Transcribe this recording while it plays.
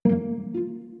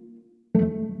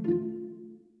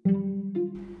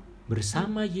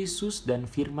Bersama Yesus dan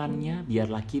firman-Nya,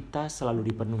 biarlah kita selalu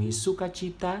dipenuhi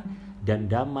sukacita dan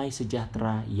damai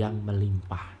sejahtera yang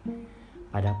melimpah.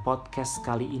 Pada podcast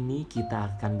kali ini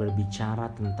kita akan berbicara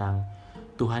tentang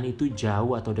Tuhan itu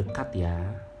jauh atau dekat ya.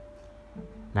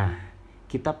 Nah,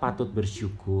 kita patut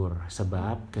bersyukur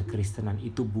sebab kekristenan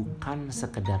itu bukan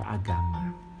sekedar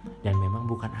agama. Dan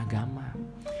memang bukan agama.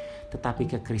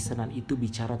 Tetapi kekristenan itu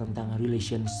bicara tentang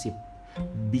relationship.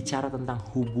 Bicara tentang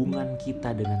hubungan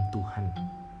kita dengan Tuhan.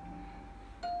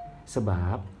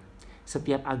 Sebab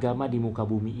setiap agama di muka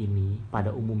bumi ini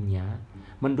pada umumnya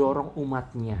mendorong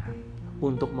umatnya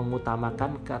untuk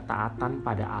mengutamakan ketaatan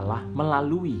pada Allah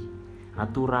melalui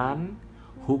aturan,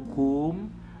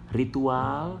 hukum,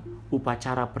 ritual,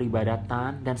 upacara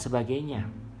peribadatan, dan sebagainya.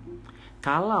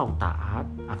 Kalau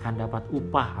taat akan dapat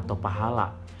upah atau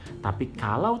pahala, tapi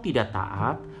kalau tidak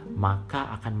taat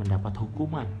maka akan mendapat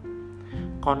hukuman.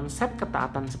 Konsep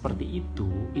ketaatan seperti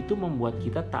itu membuat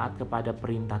kita taat kepada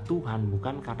perintah Tuhan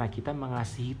bukan karena kita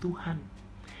mengasihi Tuhan,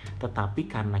 tetapi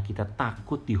karena kita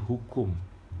takut dihukum.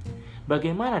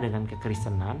 Bagaimana dengan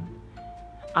kekristenan?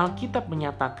 Alkitab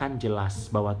menyatakan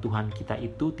jelas bahwa Tuhan kita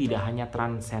itu tidak hanya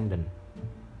transenden.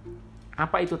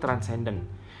 Apa itu transenden?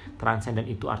 Transenden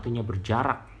itu artinya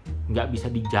berjarak, nggak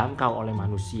bisa dijangkau oleh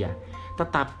manusia.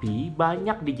 Tetapi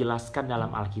banyak dijelaskan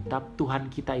dalam Alkitab Tuhan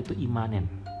kita itu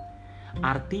imanen.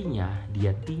 Artinya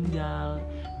dia tinggal,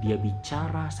 dia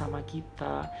bicara sama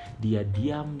kita, dia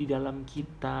diam di dalam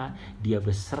kita, dia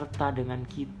beserta dengan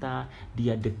kita,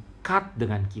 dia dekat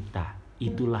dengan kita.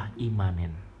 Itulah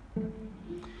imanen.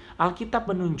 Alkitab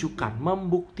menunjukkan,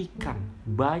 membuktikan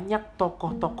banyak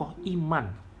tokoh-tokoh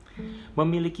iman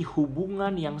memiliki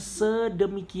hubungan yang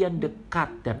sedemikian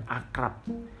dekat dan akrab.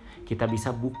 Kita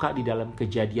bisa buka di dalam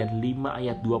Kejadian 5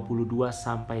 ayat 22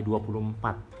 sampai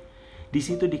 24. Di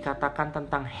situ dikatakan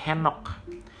tentang Henok,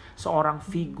 seorang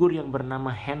figur yang bernama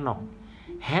Henok.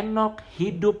 Henok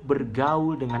hidup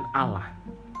bergaul dengan Allah.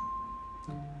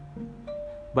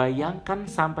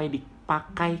 Bayangkan sampai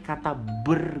dipakai kata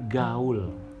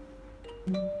bergaul.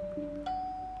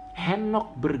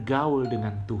 Henok bergaul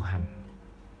dengan Tuhan.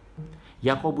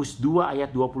 Yakobus 2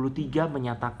 ayat 23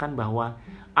 menyatakan bahwa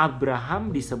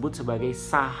Abraham disebut sebagai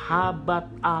sahabat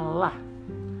Allah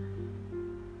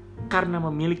karena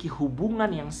memiliki hubungan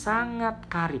yang sangat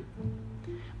karib.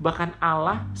 Bahkan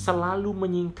Allah selalu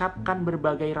menyingkapkan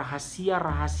berbagai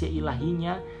rahasia-rahasia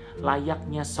ilahinya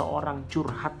layaknya seorang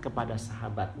curhat kepada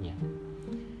sahabatnya.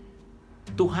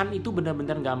 Tuhan itu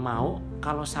benar-benar gak mau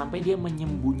kalau sampai dia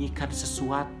menyembunyikan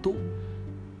sesuatu.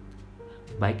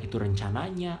 Baik itu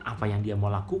rencananya, apa yang dia mau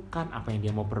lakukan, apa yang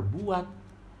dia mau perbuat.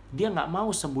 Dia gak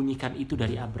mau sembunyikan itu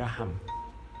dari Abraham.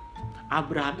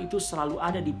 Abraham itu selalu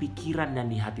ada di pikiran dan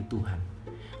di hati Tuhan.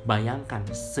 Bayangkan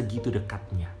segitu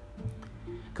dekatnya.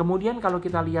 Kemudian kalau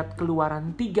kita lihat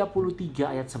Keluaran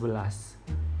 33 ayat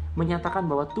 11. Menyatakan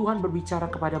bahwa Tuhan berbicara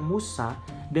kepada Musa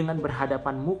dengan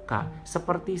berhadapan muka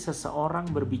seperti seseorang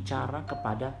berbicara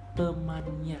kepada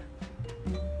temannya.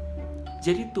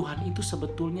 Jadi Tuhan itu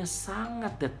sebetulnya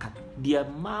sangat dekat. Dia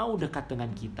mau dekat dengan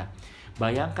kita.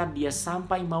 Bayangkan dia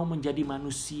sampai mau menjadi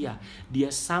manusia. Dia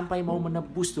sampai mau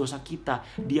menebus dosa kita.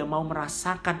 Dia mau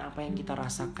merasakan apa yang kita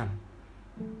rasakan.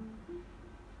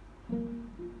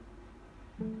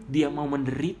 Dia mau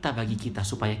menderita bagi kita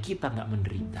supaya kita gak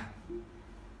menderita.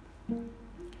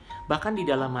 Bahkan di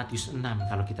dalam Matius 6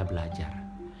 kalau kita belajar,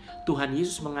 Tuhan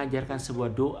Yesus mengajarkan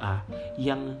sebuah doa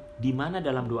yang dimana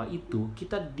dalam doa itu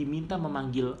kita diminta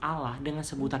memanggil Allah dengan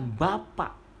sebutan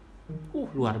Bapa.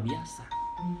 Luar biasa.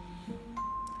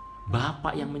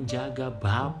 Bapa yang menjaga,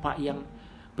 Bapa yang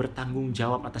bertanggung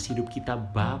jawab atas hidup kita,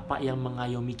 Bapa yang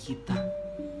mengayomi kita.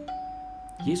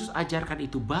 Yesus ajarkan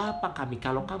itu, Bapa kami.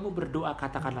 Kalau kamu berdoa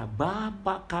katakanlah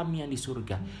Bapa kami yang di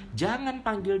surga. Jangan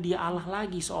panggil dia Allah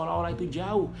lagi seolah-olah itu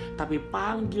jauh, tapi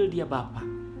panggil dia Bapa.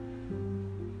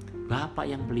 Bapa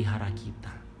yang pelihara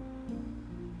kita.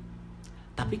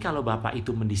 Tapi kalau Bapa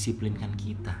itu mendisiplinkan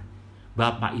kita,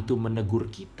 Bapa itu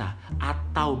menegur kita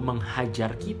atau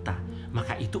menghajar kita,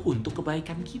 maka itu untuk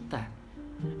kebaikan kita.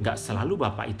 Gak selalu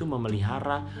Bapa itu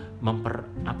memelihara,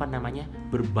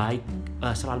 berbaik,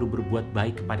 selalu berbuat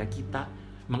baik kepada kita,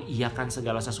 mengiyakan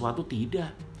segala sesuatu,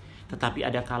 tidak. Tetapi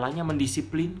ada kalanya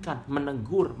mendisiplinkan,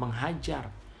 menegur, menghajar.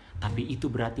 Tapi itu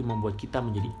berarti membuat kita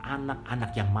menjadi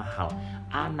anak-anak yang mahal,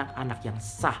 anak-anak yang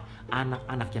sah,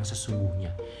 anak-anak yang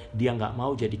sesungguhnya. Dia gak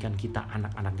mau jadikan kita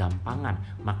anak-anak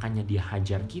gampangan, makanya dia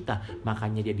hajar kita,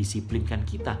 makanya dia disiplinkan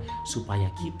kita, supaya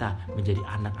kita menjadi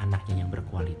anak-anaknya yang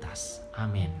berkualitas.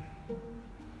 Amin.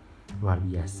 Luar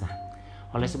biasa.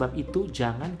 Oleh sebab itu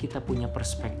jangan kita punya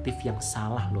perspektif yang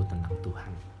salah loh tentang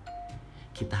Tuhan.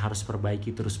 Kita harus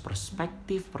perbaiki terus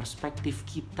perspektif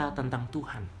kita tentang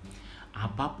Tuhan.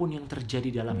 Apapun yang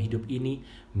terjadi dalam hidup ini,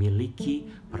 miliki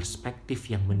perspektif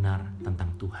yang benar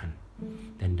tentang Tuhan.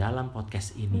 Dan dalam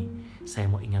podcast ini, saya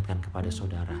mau ingatkan kepada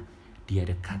saudara, Dia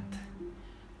dekat.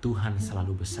 Tuhan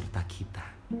selalu beserta kita.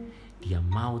 Dia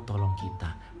mau tolong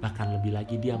kita, bahkan lebih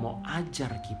lagi Dia mau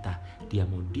ajar kita, Dia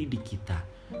mau didik kita,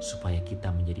 supaya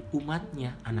kita menjadi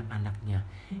umatnya, anak-anaknya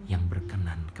yang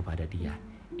berkenan kepada Dia.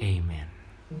 Amen.